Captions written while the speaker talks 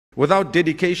Without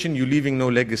dedication, you're leaving no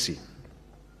legacy.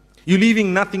 You're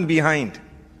leaving nothing behind.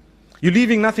 You're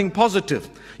leaving nothing positive.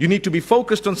 You need to be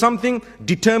focused on something,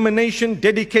 determination,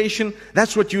 dedication.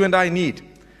 That's what you and I need.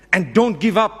 And don't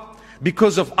give up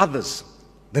because of others.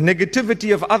 The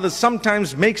negativity of others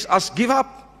sometimes makes us give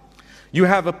up. You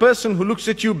have a person who looks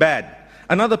at you bad.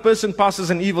 Another person passes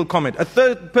an evil comment. A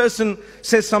third person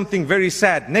says something very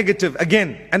sad, negative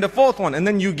again. And a fourth one. And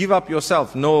then you give up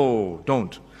yourself. No,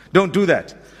 don't. Don't do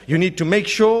that. You need to make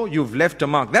sure you've left a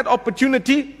mark. That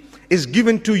opportunity is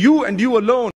given to you and you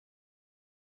alone.